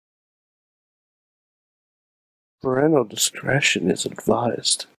Parental discretion is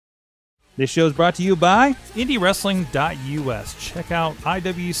advised. This show is brought to you by IndieWrestling.us. Check out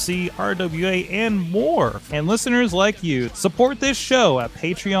IWC, RWA, and more. And listeners like you, support this show at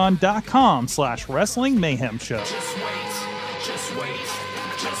Patreon.com/Wrestling Mayhem Show. Just wait, just wait,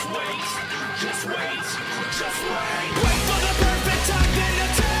 just wait, just wait, just wait. Wait for the perfect time, then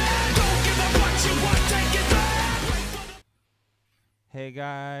attack. Don't give up what you want, take it back. Hey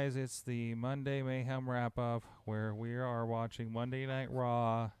guys, it's the Monday Mayhem wrap-up where we are watching Monday Night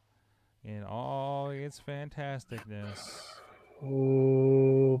Raw in all its fantasticness.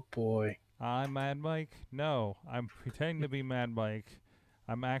 Oh boy. I'm Mad Mike. No, I'm pretending to be Mad Mike.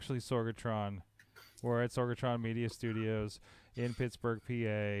 I'm actually Sorgatron. We're at Sorgatron Media Studios in Pittsburgh,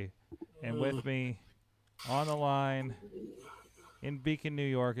 PA. And with me on the line in Beacon, New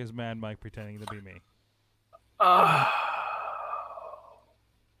York is Mad Mike pretending to be me. I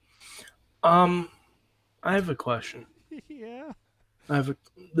have a question. Yeah. I have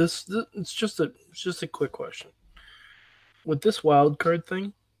it's just a quick question. With this wild card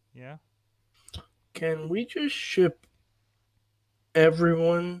thing, Yeah. can we just ship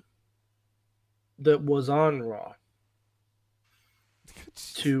everyone that was on Raw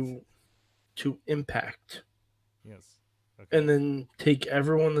to Impact, Yes. Okay. and then take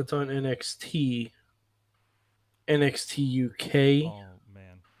everyone that's on NXT UK, Oh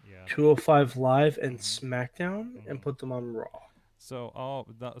man. Yeah. 205 Live, and SmackDown, and put them on Raw? So all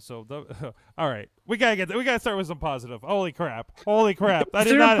right. We gotta start with some positive. Holy crap! Holy crap! I Is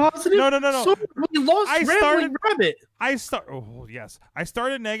did there not. a positive? No. So we lost I Rambling Rabbit. Oh yes. I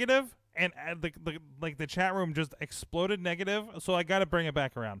started negative, and the chat room just exploded negative. So I got to bring it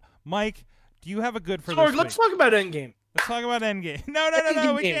back around. Mike, do you have a good for Sorg, this let's week? talk about Endgame. Let's talk about Endgame. No.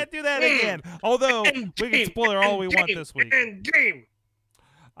 We Endgame. can't do that again. Although we can spoiler all we want this week. Endgame.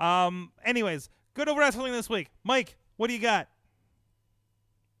 Anyways, good over wrestling this week. Mike, what do you got?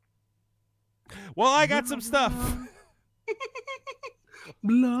 Well, I got some stuff.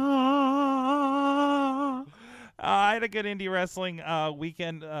 Blah. I had a good indie wrestling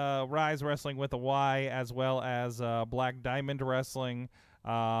weekend. Ryse Wrestling with a Y, as well as Black Diamond Wrestling.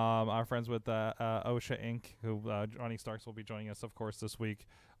 Our friends with OSHA Inc., who Johnny Starks will be joining us, of course, this week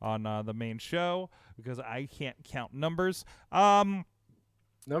on the main show because I can't count numbers.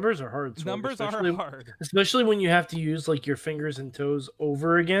 Numbers are hard. Sorg, Numbers are hard. especially when you have to use like your fingers and toes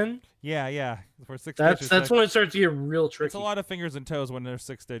over again. Yeah. For 6 That's digits. when it starts to get real tricky. It's a lot of fingers and toes when there's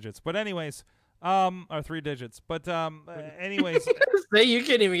 6 digits. But anyways, or 3 digits. But anyways, Say you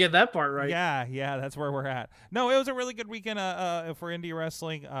can't even get that part right. yeah, that's where we're at. No, it was a really good weekend for indie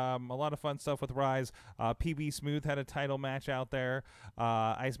wrestling. A lot of fun stuff with Ryse. PB Smooth had a title match out there.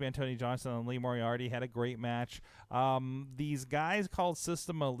 Iceman Tony Johnson and Lee Moriarty had a great match. These guys called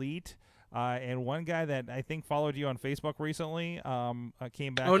System Elite. And one guy that I think followed you on Facebook recently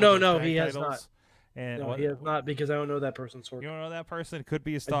came back. Oh, with no, their tag he has titles. not. And No, he has not, because I don't know that person. Sorg. You don't know that person? Could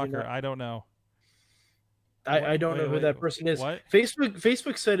be a stalker. not. I don't know. I don't know who wait, that person is. what?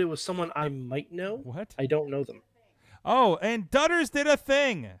 Facebook said it was someone I might know. What? I don't know them. Oh, and Dutters did a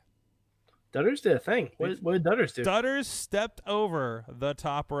thing. Dutters did a thing. What did Dutters do? Dutters stepped over the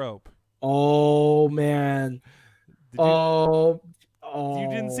top rope. Oh man. You Oh.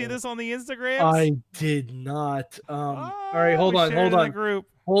 didn't see this on the Instagrams? I did not. All right, hold we on. shared it in the group.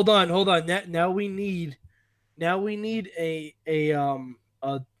 Hold on. Now we need a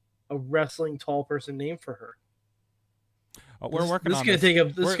wrestling tall person name for her. We're working on this.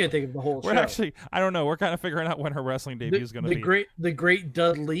 this. This is gonna take up the whole show. We're actually, I don't know. We're kind of figuring out when her wrestling debut is going to be. The great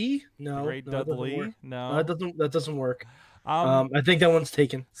Dudley. No, The Great that doesn't Dudley. work. No. That doesn't work. I I think that one's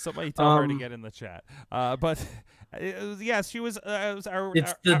taken. Somebody tell her to get in the chat. But yes, she was.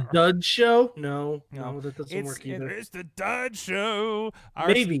 It's the Dud Show. No, No, that doesn't work either. It's the Dud Show.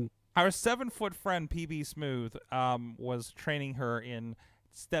 Maybe. Our 7-foot friend PB Smooth was training her in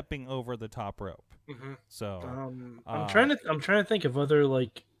stepping over the top rope. Mhm. So I'm trying to think of other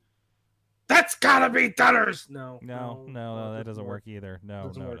like. That's gotta be Dutters. No, that doesn't work either. No.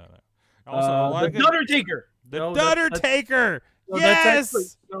 Doesn't work. Also, a lot the of good, Dutter Taker. the No, Dutter that's- Taker. No,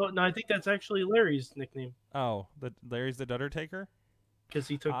 Yes. no, I think that's actually Larry's nickname Oh, Larry's the Dutter Taker. because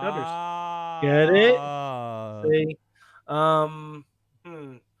he took Dutters. Ah. Get it? See?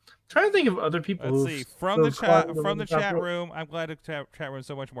 Trying to think of other people. Let's who've- see. From the who've climbed chat over the top chat rope. room, I'm glad the chat room is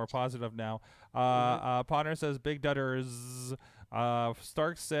so much more positive now. Potter says Big Dutters.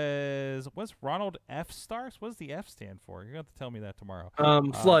 Stark says, what's Ronald F. Starks? What does the F stand for? You're going to have to tell me that tomorrow.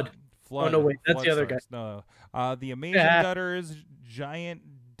 Flood. Flood. Oh, no, wait, that's Flood the other Starks. No. The Amazing Yeah. Dutters, Giant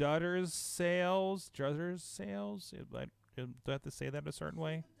Dutters Sales. Dutters Sales? Do I have to say that a certain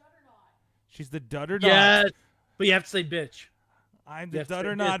way? She's the Dutter Dot. Yes. But you have to say bitch. I'm You the have to dud say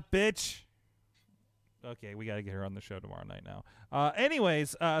or not, bitch. Okay, we got to get her on the show tomorrow night now.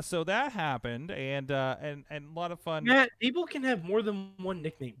 Anyways, so that happened, and a lot of fun. Matt, people can have more than one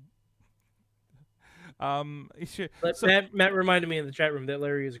nickname. Sure. But So Matt reminded me in the chat room that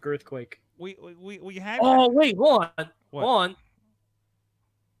Larry is a girthquake. we had. Oh wait, hold on. What? Hold on.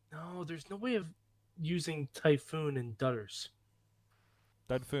 No, there's no way of using typhoon and dudders.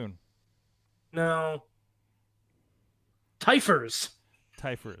 Dudfoon. No. Typhers.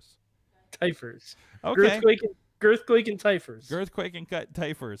 Typhers. Typhers. Okay. Girthquake and typhers. Girthquake and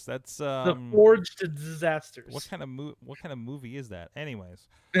Typhers. That's The forge to disasters. what kind of movie is that? Anyways.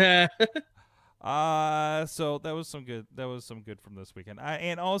 So that was some good. That was some good from this weekend.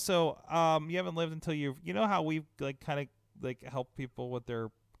 And also, you haven't lived until you know how we kind of help people with their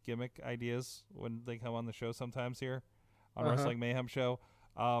gimmick ideas when they come on the show sometimes here on Wrestling Mayhem show.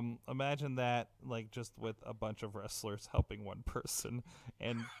 Imagine that just with a bunch of wrestlers helping one person,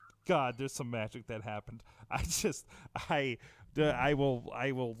 and God, there's some magic that happened. I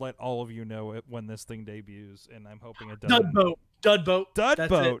will let all of you know it when this thing debuts, and I'm hoping it does. Dud boat. Dud boat.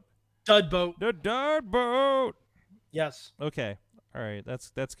 The Dud boat. Yes. Okay. All right.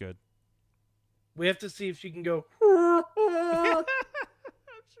 That's good. We have to see if she can go. I'm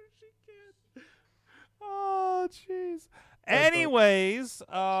sure she can. Oh, jeez. Anyways,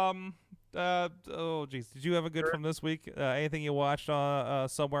 oh, jeez. Did you have a good from this week? Anything you watched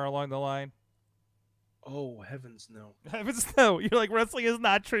somewhere along the line? Oh, heavens no. Heavens no. You're like, wrestling is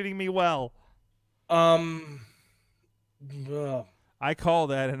not treating me well. I call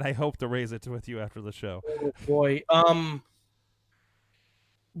that, and I hope to raise it with you after the show. Oh boy.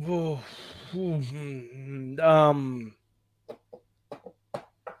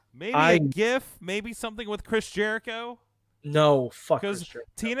 Maybe a GIF, maybe something with Chris Jericho. No, fuck. Because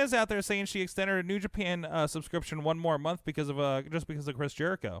Tina's out there saying she extended her New Japan subscription one more month because of because of Chris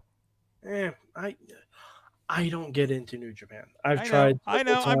Jericho. I don't get into New Japan. I've tried. I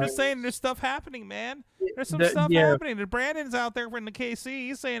know. I'm just saying there's stuff happening, man. There's some stuff happening. And Brandon's out there from the KC.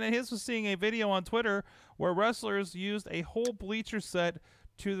 He's saying that his was seeing a video on Twitter where wrestlers used a whole bleacher set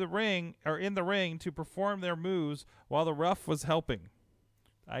to the ring or in the ring to perform their moves while the ref was helping.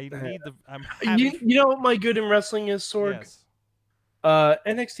 You know what my good in wrestling is, Sorg? Yes.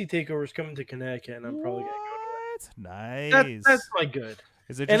 NXT Takeover is coming to Connecticut, and I'm probably gonna go to it. Nice. That's my good.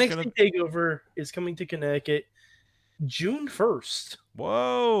 Is it just NXT Takeover is coming to Connecticut June 1st.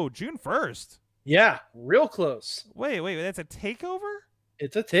 Whoa, June 1st. Yeah, real close. Wait, that's a takeover?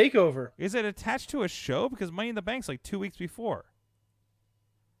 It's a takeover. Is it attached to a show? Because Money in the Bank's like 2 weeks before.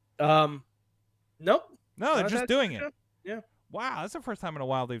 Nope. No, they're just doing it. Yeah. Wow, that's the first time in a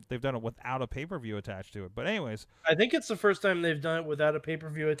while they've done it without a pay-per-view attached to it. But anyways, I think it's the first time they've done it without a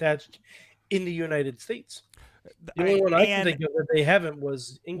pay-per-view attached in the United States. The only one I can think of that they haven't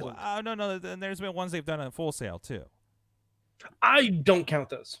was England. No. And there's been ones they've done at Full Sail too. I don't count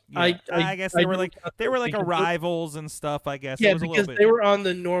those. Yeah, I guess they were like arrivals and stuff. I guess. Yeah, because they were on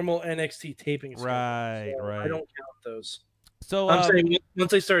the normal NXT taping. Right. I don't count those. So I'm saying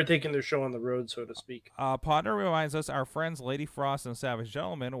once they started taking their show on the road, so to speak. Podner reminds us our friends Lady Frost and Savage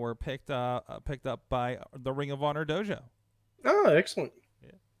Gentleman were picked up by the Ring of Honor Dojo. Oh, excellent.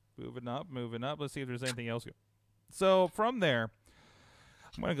 Yeah, moving up. Let's see if there's anything else. So from there,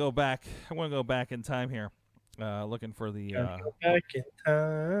 I'm gonna go back in time here, looking for the go back in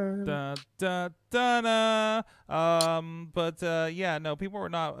time. Yeah, no, people were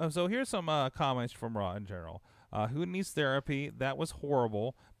not. So here's some comments from Raw in general. Who needs therapy? That was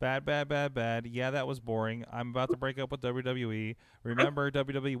horrible. Bad. Yeah, that was boring. I'm about to break up with WWE. Remember,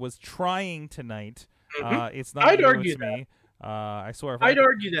 WWE was trying tonight. It's not. I'd argue me. I swear. I'd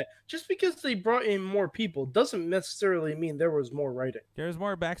argue that just because they brought in more people doesn't necessarily mean there was more writing. There's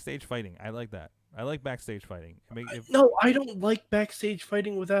more backstage fighting. I like that. I like backstage fighting. No, I don't like backstage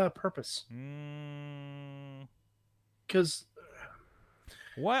fighting without a purpose. Because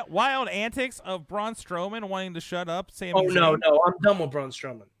what wild antics of Braun Strowman wanting to shut up? Sami Zayn? No, I'm done with Braun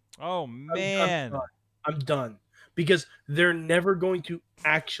Strowman. Oh man, I'm done. Because they're never going to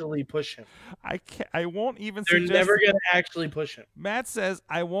actually push him. I won't even. They're never going to actually push him. Matt says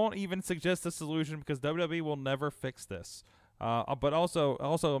I won't even suggest a solution because WWE will never fix this. But also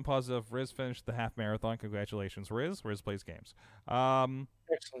in positive, Riz finished the half marathon. Congratulations, Riz. Riz plays games.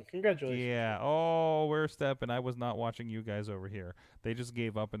 Excellent. Congratulations. Yeah. Oh, we're stepping. I was not watching you guys over here. They just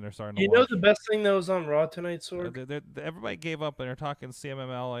gave up and they're starting to watch. You know the best thing that was on Raw tonight, Sorg? Everybody gave up and they're talking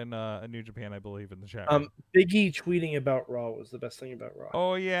CMML and New Japan, I believe, in the chat. Big E tweeting about Raw was the best thing about Raw.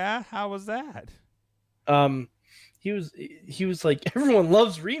 Oh yeah, how was that? He was like, everyone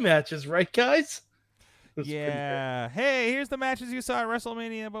loves rematches, right, guys? Yeah. Hey, here's the matches you saw at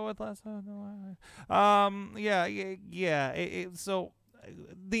WrestleMania, but with less. Oh, no. Yeah. So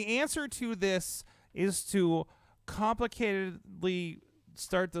the answer to this is to complicatedly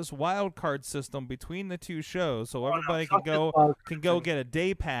start this wild card system between the two shows, so everybody can go get a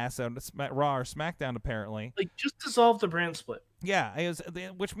day pass on Raw or SmackDown. Apparently, like, just dissolve the brand split. Yeah,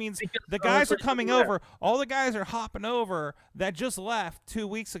 which means the guys are coming over. All the guys are hopping over that just left 2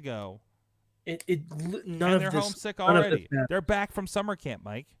 weeks ago. None of they're this, homesick already. They're back from summer camp,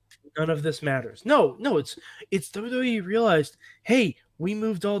 Mike. None of this matters. No, it's WWE realized, hey, we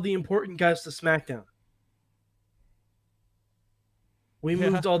moved all the important guys to SmackDown. We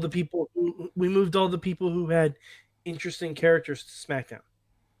moved all the people. We moved all the people who had interesting characters to SmackDown.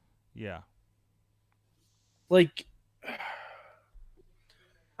 Yeah. Like,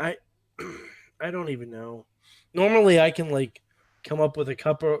 I don't even know. Normally, I can like come up with a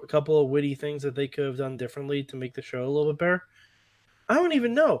couple of witty things that they could have done differently to make the show a little bit better. I don't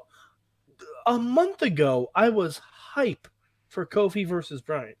even know. A month ago, I was hype for Kofi versus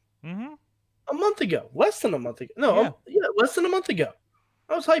Bryan. Mm-hmm. A month ago, less than a month ago. No, less than a month ago.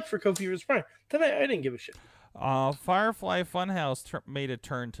 I was hyped for Kofi versus Bryan. Then I didn't give a shit. Firefly Funhouse made a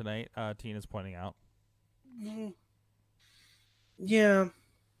turn tonight. Tina's pointing out. Yeah,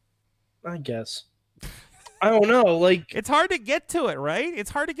 I guess. I don't know. Like, it's hard to get to it, right?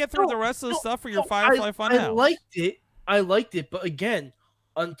 It's hard to get through the rest of the stuff for your Firefly Funhouse. I liked it, but again,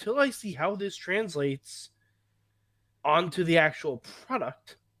 until I see how this translates onto the actual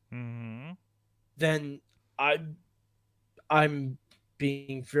product, then I'm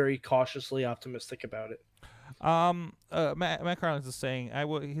being very cautiously optimistic about it. Matt Carlins is saying,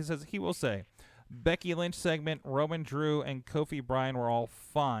 he will say, Becky Lynch segment, Roman Drew, and Kofi Bryan were all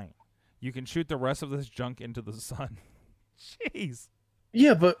fine. You can shoot the rest of this junk into the sun. Jeez.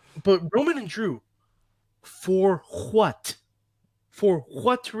 Yeah, but Roman and Drew, for what? For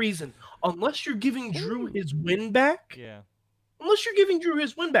what reason? Unless you're giving Drew his win back. Yeah. Unless you're giving Drew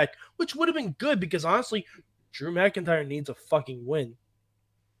his win back, which would have been good because honestly, Drew McIntyre needs a fucking win.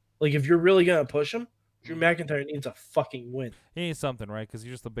 Like, if you're really gonna push him, Drew McIntyre needs a fucking win. He needs something, right? Because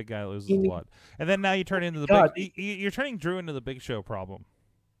you're just the big guy that loses blood. And then now you turn into the you're turning Drew into the Big Show problem.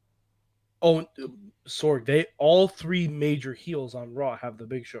 Oh, Sorg, all three major heels on Raw have the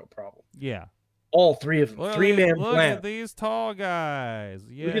Big Show problem. Yeah. All three of them. Look, Three-man Look plan. at these tall guys.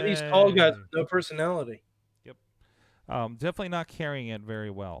 Yay. Look at these tall guys with no personality. Yep. Definitely not carrying it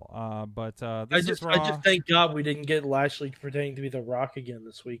very well. But I this just is Raw. thank God we didn't get Lashley pretending to be The Rock again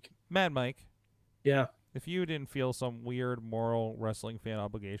this week. Mad Mike. Yeah. If you didn't feel some weird moral wrestling fan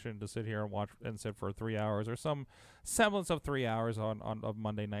obligation to sit here and watch and sit for 3 hours or some semblance of 3 hours on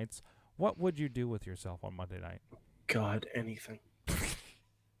Monday nights, what would you do with yourself on Monday night? God, anything.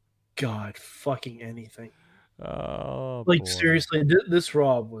 God, fucking anything. Oh, like, boy. seriously, this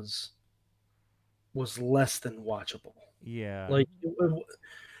Raw was less than watchable. Yeah. Like,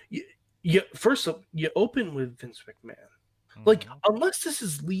 first up, you open with Vince McMahon. Like, unless this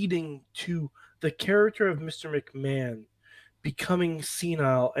is leading to the character of Mr. McMahon becoming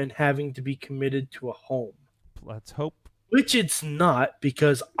senile and having to be committed to a home. Let's hope. Which it's not,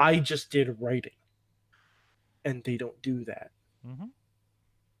 because I just did writing. And they don't do that.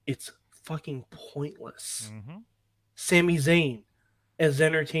 It's fucking pointless. Sami Zayn, as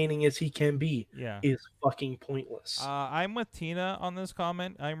entertaining as he can be, is fucking pointless. I'm with Tina on this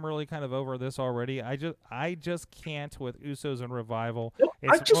comment. I'm really kind of over this already. I just can't with Usos and Revival.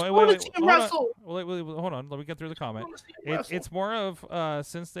 I just want to see him wrestle. Wait, hold on. Let me get through the comment. It's more of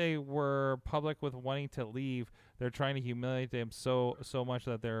since they were public with wanting to leave, they're trying to humiliate them so much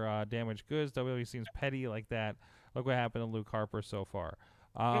that they're damaged goods. WWE seems petty like that. Look what happened to Luke Harper so far.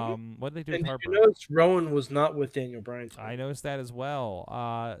 What did they do with Harper? You notice Rowan was not with Daniel Bryan tonight. I noticed that as well.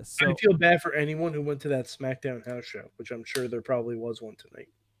 So I feel bad for anyone who went to that SmackDown house show, which I'm sure there probably was one tonight.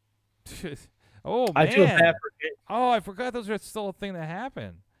 Oh, man. I feel bad for it. Oh, I forgot those were still a thing that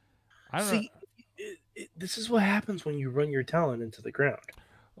happened. I don't know. This is what happens when you run your talent into the ground.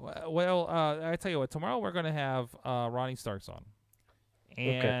 Well, I tell you what, tomorrow we're going to have Ronnie Starks on.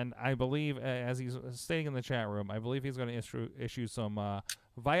 And I believe, as he's stating in the chat room, I believe he's going to issue some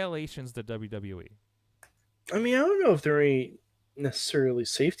violations to WWE. I mean, I don't know if there are any necessarily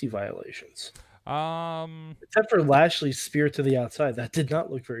safety violations. Except for Lashley's spear to the outside. That did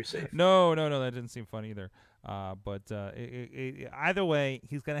not look very safe. No, that didn't seem fun either. But either way,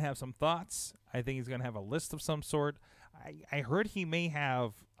 he's going to have some thoughts. I think he's going to have a list of some sort. I heard he may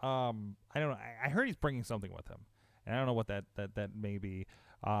have, I don't know, I heard he's bringing something with him. And I don't know what that may be,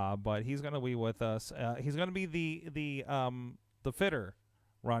 but he's going to be with us. He's going to be the fitter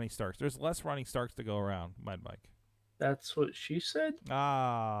Ronnie Starks. There's less Ronnie Starks to go around, Mad Mike. That's what she said.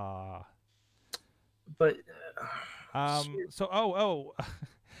 Ah. But so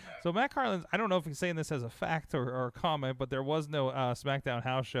so Matt Carlin's, I don't know if he's saying this as a fact or a comment, but there was no SmackDown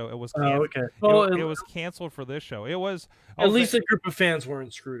house show. It was okay. Well, it was canceled for this show. It was at least a group of fans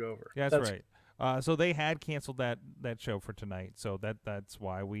weren't screwed over. Yeah, that's right. So they had canceled that show for tonight. So that's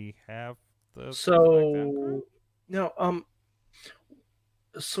why we have the so no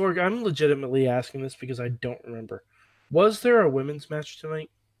Sorg, I'm legitimately asking this because I don't remember. Was there a women's match tonight?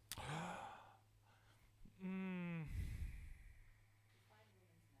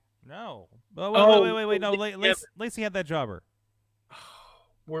 No. Oh, wait. No, Lacey had that jobber.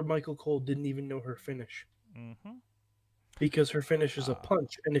 Where Michael Cole didn't even know her finish. Mm-hmm. Because her finish is a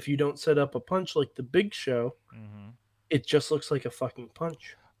punch. And if you don't set up a punch like the Big Show, it just looks like a fucking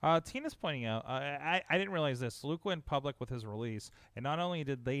punch. Tina's pointing out, I didn't realize this. Luke went public with his release, and not only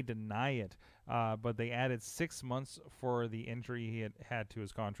did they deny it, but they added 6 months for the injury he had to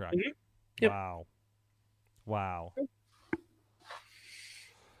his contract. Mm-hmm. Yep. Wow.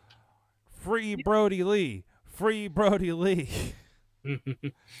 Free Brody Lee. Free Brody Lee.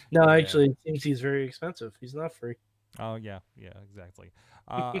 No, actually, it seems he's very expensive. He's not free. Oh, yeah, exactly.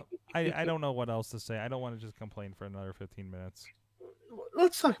 I don't know what else to say. I don't want to just complain for another 15 minutes.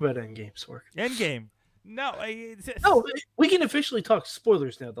 Let's talk about Endgame, Sorg. Endgame. No, we can officially talk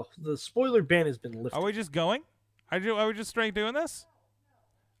spoilers now. The spoiler ban has been lifted. Are we just going? Are we just straight doing this?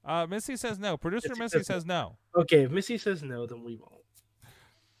 Missy says no. Producer Missy says no. Okay, if Missy says no, then we won't.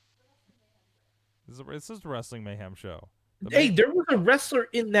 This is the Wrestling Mayhem show. There was a wrestler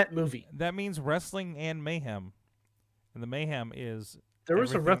in that movie. That means wrestling and mayhem. And the mayhem is... There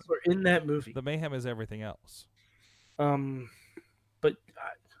was a wrestler in that movie. The mayhem is everything else. But,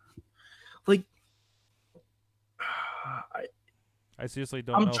 I seriously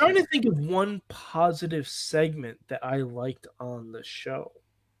don't know. I'm trying to think of one positive segment that I liked on the show.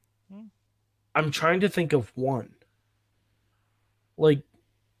 I'm trying to think of one.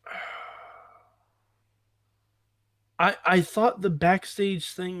 I thought the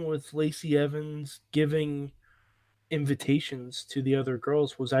backstage thing with Lacey Evans giving invitations to the other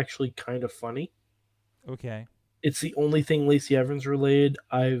girls was actually kind of funny. Okay. It's the only thing Lacey Evans related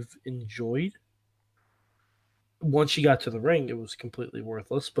I've enjoyed. Once she got to the ring, it was completely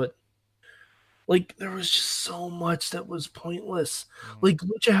worthless, but there was just so much that was pointless.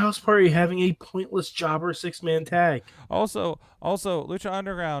 Lucha House Party having a pointless jobber 6-man tag. Also, Lucha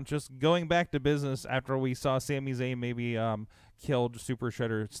Underground just going back to business after we saw Sami Zayn maybe killed Super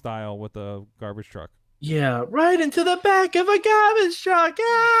Shredder style with a garbage truck. Yeah, right into the back of a garbage truck.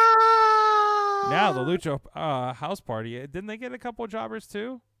 Ah! Now the Lucha House Party, didn't they get a couple of jobbers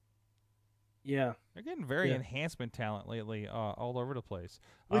too? Yeah. They're getting very enhancement talent lately all over the place.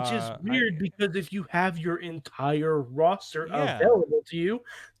 Which is weird because if you have your entire roster available to you,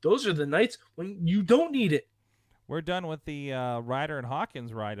 those are the nights when you don't need it. We're done with the Ryder and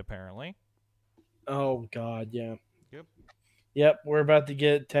Hawkins ride, apparently. Oh, God, yeah. Yep, we're about to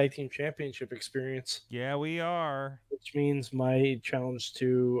get tag team championship experience. Yeah, we are. Which means my challenge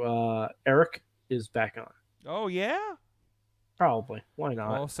to Eric is back on. Oh, yeah? Probably. Why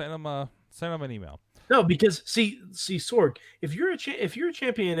not? Well, send him an email. No, because see, Sorg, if you're a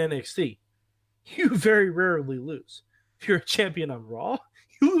champion in NXT, you very rarely lose. If you're a champion on Raw,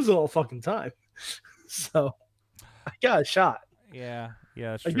 you lose all fucking time. So I got a shot. Yeah,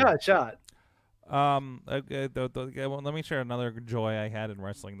 that's I true. got a shot. Let me share another joy I had in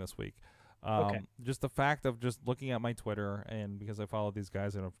wrestling this week. Okay. Just the fact of just looking at my Twitter, and because I follow these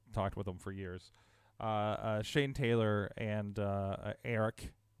guys and have talked with them for years, Shane Taylor and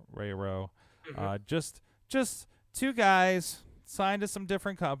Eric RAW, just two guys signed to some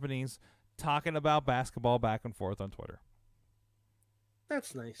different companies talking about basketball back and forth on Twitter.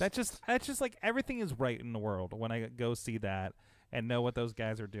 That's nice. That's just like everything is right in the world when I go see that and know what those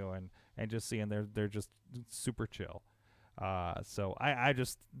guys are doing and just seeing they're just super chill. So I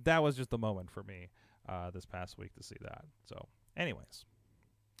just, that was just the moment for me this past week to see that. So anyways,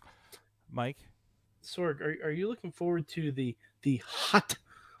 Mike, Sorg, are you looking forward to the hot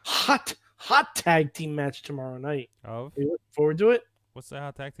tag team match tomorrow night? Are you looking forward to it? What's the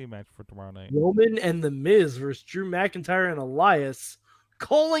hot tag team match for tomorrow night? Roman and The Miz versus Drew McIntyre and Elias.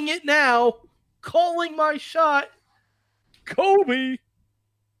 Calling it now. Calling my shot. Kobe.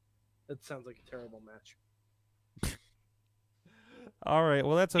 That sounds like a terrible match. All right.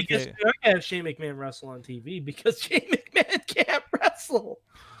 Well, that's okay. Because I can have Shane McMahon wrestle on TV because Shane McMahon can't wrestle.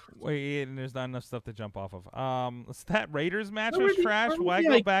 Wait, and there's not enough stuff to jump off of. That Raiders match was trash. Why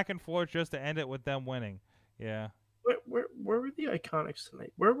go back and forth just to end it with them winning? Yeah. where were the Iconics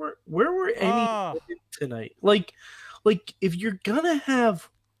tonight? Where were any Ah. women tonight? Like if you're gonna have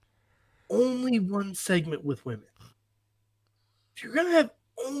only one segment with women, if you're gonna have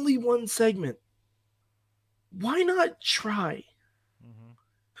only one segment, why not try? Mhm.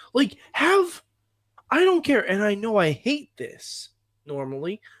 Like, I don't care, and I know I hate this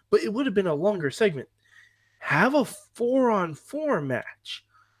normally, but it would have been a longer segment. Have a 4-on-4 match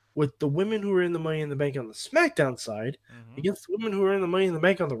with the women who are in the Money in the Bank on the SmackDown side Mhm. against the women who are in the Money in the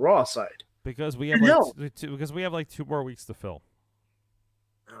Bank on the Raw side. Because we have No. because we have like 2 more weeks to fill.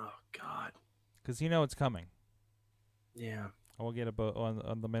 Oh God. Because you know it's coming. Yeah. We'll get about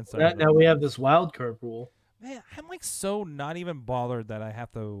on the men's side. Now we have this wild card rule. Man, I'm like so not even bothered that I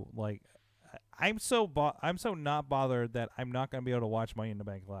have to like. I'm so not bothered that I'm not gonna be able to watch Money in the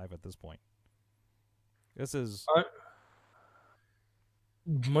Bank live at this point. This is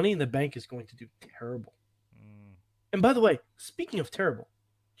Money in the Bank is going to do terrible. mm, And by the way, speaking of terrible,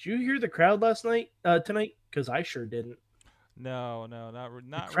 did you hear the crowd last night tonight? Because I sure didn't. not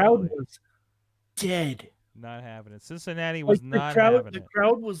The crowd really. was dead. Not having it. Cincinnati was Like not having the it.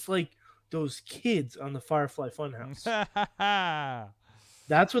 crowd was like those kids on the Firefly Funhouse.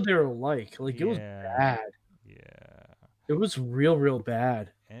 That's what they were like. Like it was Yeah. bad. Yeah. It was real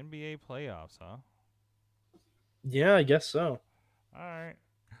bad. NBA playoffs, huh? Yeah, I guess so. All right.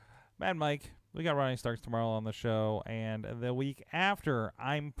 Mad Mike, we got Ronnie Starks tomorrow on the show, and the week after,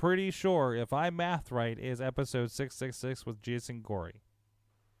 I'm pretty sure, if I math right, is episode 666 with Jason Gorey.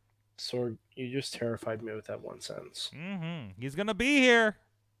 Sorg, you just terrified me with that one sentence. He's going to be here.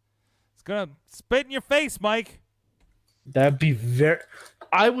 He's going to spit in your face, Mike. That'd be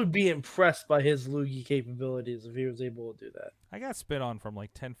I would be impressed by his loogie capabilities if he was able to do that. I got spit on from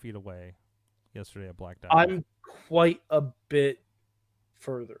like 10 feet away yesterday at Black Dog. I'm quite a bit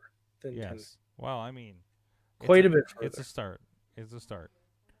further than 10. Yes. Well, I mean, Quite a bit further. It's a start. It's a start.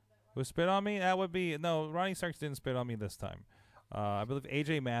 Who spit on me? That would be no. Ronnie Starks didn't spit on me this time. I believe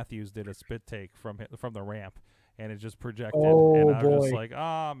AJ Matthews did a spit take from the ramp, and it just projected. Oh, and I was boy. just like,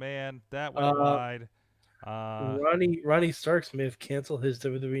 oh man, that went wide. Ronnie Starks may have canceled his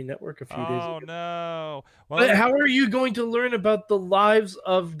WWE Network a few days ago. Oh no! Well, But how are you going to learn about the lives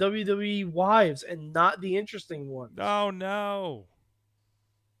of WWE wives and not the interesting ones? oh no!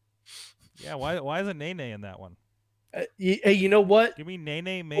 Yeah, why isn't Nene in that one? Hey, you know what? Give me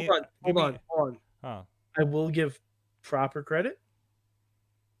Nene. Hold on. Huh? I will give proper credit.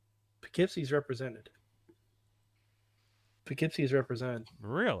 Poughkeepsie's represented. Poughkeepsie's represented.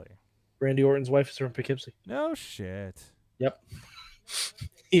 Really? Randy Orton's wife is from Poughkeepsie. No shit. Yep.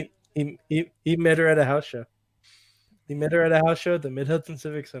 He met her at a house show. He met her at a house show at the Mid-Hudson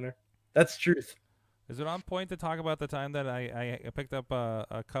Civic Center. That's truth. Is it on point to talk about the time that I picked up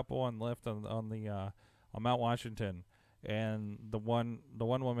a couple on Lyft on Mount Washington, and the one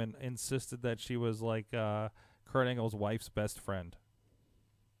woman insisted that she was like Kurt Angle's wife's best friend?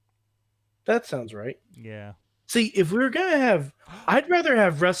 That sounds right. Yeah. See, if we were gonna have, I'd rather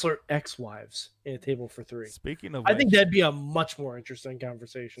have wrestler ex-wives in a table for three. Speaking of, I think that'd be a much more interesting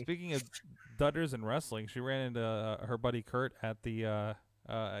conversation. Speaking of dudders and wrestling, she ran into her buddy Kurt at the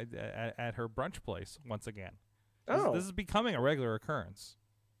at her brunch place once again. This is becoming a regular occurrence.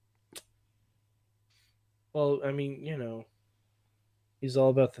 Well, I mean, you know, he's all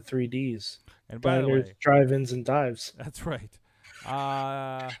about the 3Ds. And by the Diners, way, drive-ins, and dives. that's right.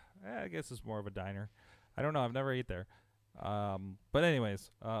 I guess it's more of a diner. I don't know. I've never ate there. But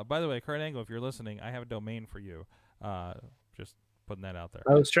anyways, by the way, Kurt Angle, if you're listening, I have a domain for you. Just putting that out there.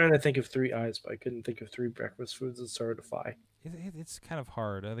 I was trying to think of 3 I's, but I couldn't think of 3 breakfast foods that started with phi. It's kind of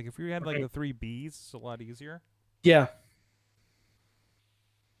hard. I think if you had like the 3 B's, it's a lot easier. Yeah.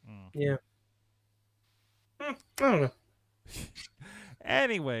 Yeah. I don't know.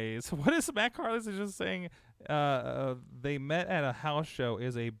 Anyways, what is Matt Carlos is just saying? They met at a house show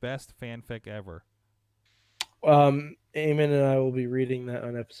is a best fanfic ever. Eamon and I will be reading that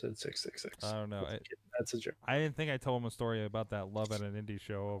on episode 666. I don't know. That's a joke. I didn't think I told him a story about that Love at an Indie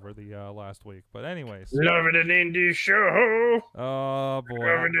show over the last week. But anyways. Love at an indie show. Oh, boy.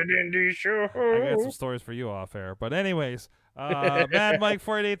 Love at an indie show. I got some stories for you off air. But anyways, Mad Mike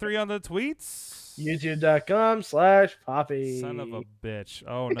 4883 on the tweets. YouTube.com/Poppy. Son of a bitch.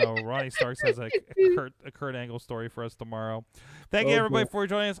 Oh, no. Ronnie Starks has a Kurt Angle story for us tomorrow. Thank you, everybody, for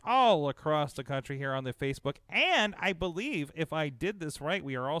joining us all across the country here on the Facebook. And I believe, if I did this right,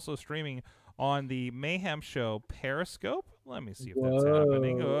 we are also streaming on the Mayhem show Periscope. Let me see if that's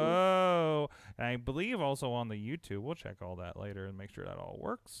happening. Whoa. And I believe also on the YouTube. We'll check all that later and make sure that all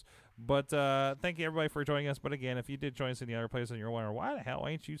works. But thank you, everybody, for joining us. But again, if you did join us in the other place and you're wondering, why the hell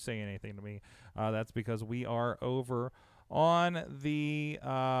ain't you saying anything to me? That's because we are over on the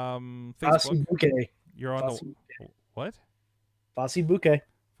Facebook. Bouquet. You're on the what? Fossey Bouquet.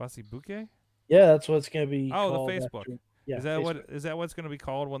 Fossey Bouquet? Yeah, that's what it's going to be called. The Facebook. After. Yeah, is that Facebook. is that what's going to be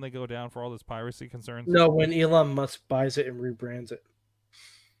called when they go down for all this piracy concerns? No, when Elon Musk buys it and rebrands it.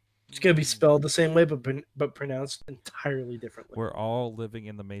 It's going to be spelled the same way, but pronounced entirely differently. We're all living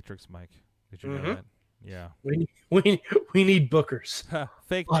in the Matrix, Mike. Did you know that? Yeah. We need bookers.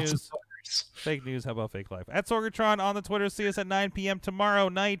 Fake Lots news. of bookers. Fake news. How about fake life? At Sorgatron on the Twitter. See us at 9 p.m. tomorrow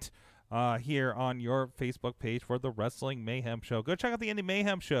night here on your Facebook page for the Wrestling Mayhem Show. Go check out the Indie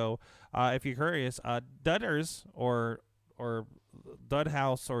Mayhem Show if you're curious. Dudders or Dud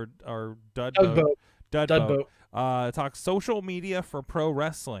House or Dud Boat. Talk social media for pro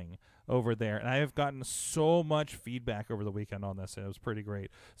wrestling over there, and I have gotten so much feedback over the weekend on this, and it was pretty great.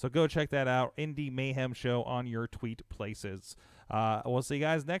 So go check that out, Indie Mayhem Show on your tweet places. We'll see you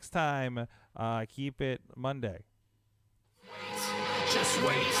guys next time. Keep it Monday. Just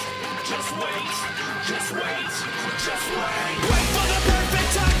wait, just wait, just wait, just wait. Wait for the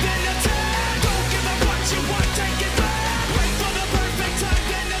perfect time, then attack. Don't give up what you want, take it back. Wait for the perfect time,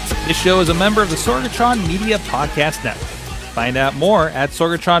 then attack. This show is a member of the Sorgatron Media Podcast Network. Find out more at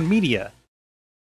sorgatronmedia.com.